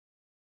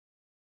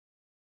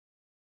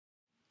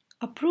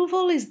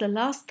Approval is the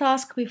last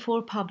task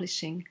before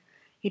publishing.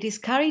 It is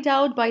carried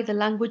out by the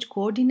language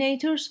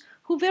coordinators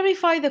who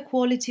verify the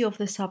quality of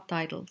the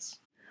subtitles.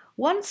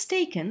 Once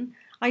taken,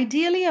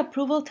 ideally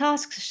approval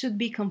tasks should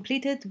be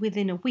completed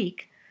within a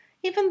week,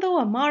 even though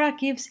Amara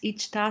gives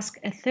each task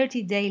a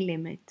 30-day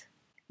limit.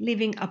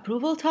 Leaving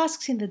approval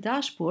tasks in the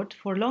dashboard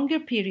for longer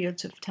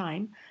periods of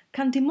time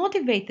can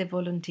demotivate the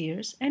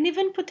volunteers and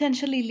even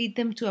potentially lead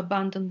them to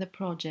abandon the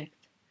project.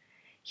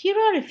 Here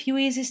are a few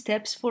easy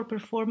steps for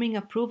performing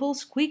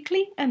approvals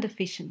quickly and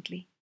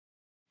efficiently.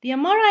 The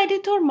Amara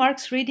editor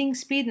marks reading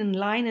speed and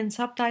line and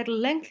subtitle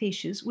length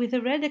issues with a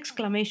red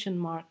exclamation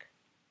mark.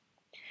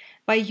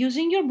 By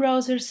using your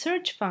browser's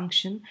search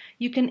function,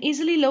 you can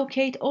easily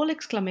locate all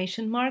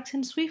exclamation marks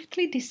and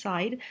swiftly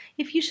decide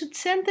if you should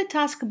send the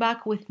task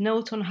back with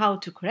notes on how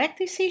to correct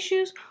these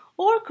issues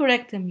or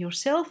correct them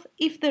yourself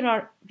if there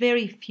are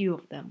very few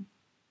of them.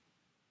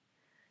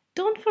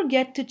 Don't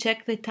forget to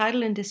check the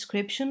title and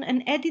description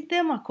and edit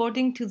them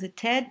according to the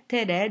TED,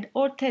 TED-Ed,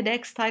 or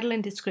TEDx title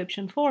and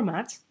description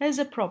formats as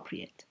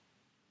appropriate.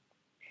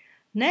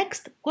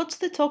 Next, watch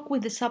the talk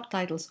with the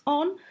subtitles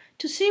on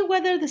to see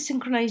whether the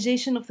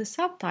synchronization of the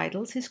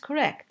subtitles is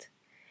correct.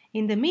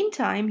 In the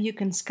meantime, you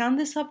can scan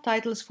the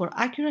subtitles for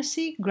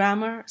accuracy,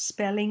 grammar,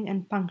 spelling,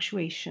 and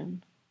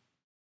punctuation.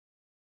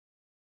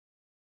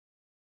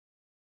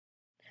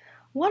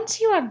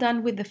 Once you are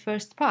done with the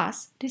first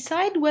pass,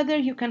 decide whether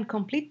you can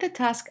complete the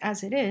task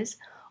as it is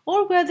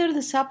or whether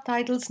the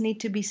subtitles need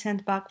to be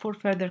sent back for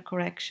further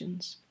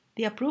corrections.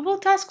 The approval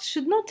tasks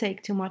should not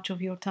take too much of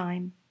your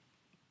time.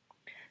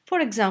 For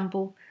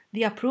example,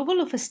 the approval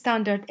of a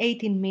standard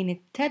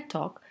 18-minute TED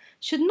Talk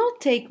should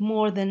not take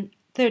more than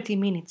 30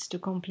 minutes to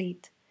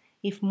complete.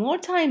 If more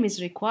time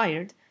is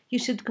required, you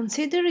should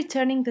consider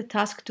returning the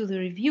task to the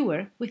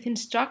reviewer with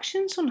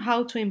instructions on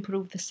how to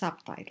improve the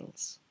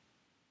subtitles.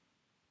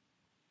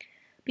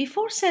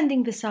 Before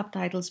sending the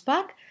subtitles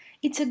back,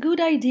 it's a good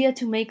idea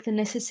to make the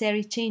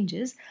necessary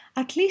changes,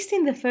 at least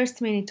in the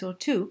first minute or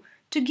two,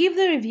 to give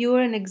the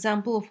reviewer an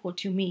example of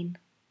what you mean.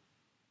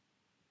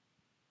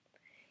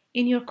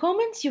 In your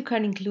comments, you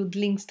can include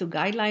links to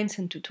guidelines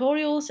and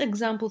tutorials,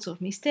 examples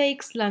of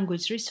mistakes,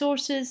 language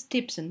resources,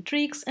 tips and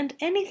tricks, and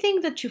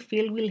anything that you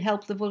feel will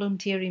help the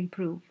volunteer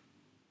improve.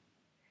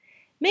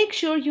 Make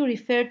sure you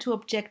refer to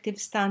objective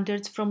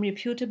standards from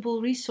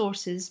reputable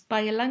resources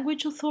by a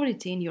language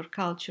authority in your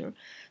culture,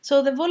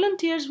 so the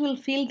volunteers will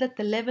feel that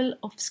the level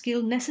of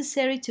skill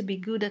necessary to be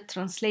good at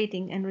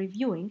translating and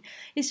reviewing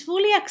is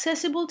fully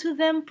accessible to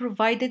them,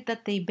 provided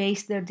that they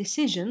base their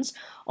decisions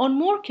on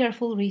more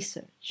careful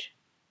research.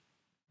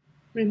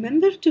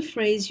 Remember to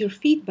phrase your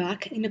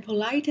feedback in a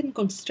polite and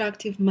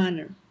constructive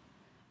manner.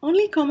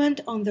 Only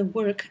comment on the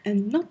work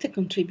and not the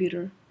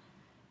contributor.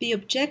 Be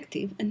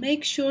objective and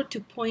make sure to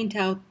point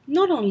out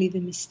not only the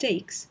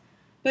mistakes,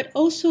 but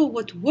also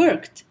what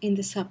worked in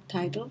the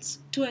subtitles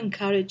to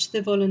encourage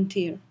the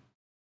volunteer.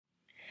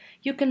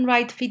 You can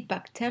write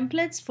feedback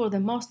templates for the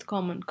most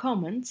common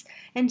comments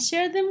and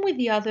share them with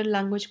the other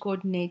language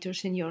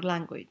coordinators in your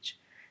language.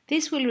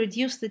 This will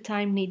reduce the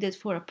time needed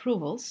for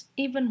approvals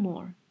even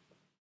more.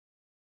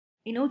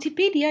 In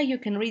Otipedia, you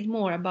can read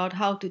more about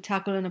how to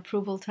tackle an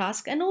approval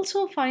task and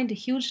also find a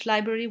huge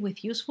library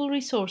with useful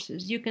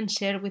resources you can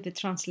share with the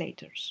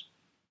translators.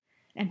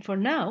 And for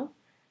now,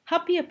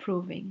 happy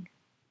approving!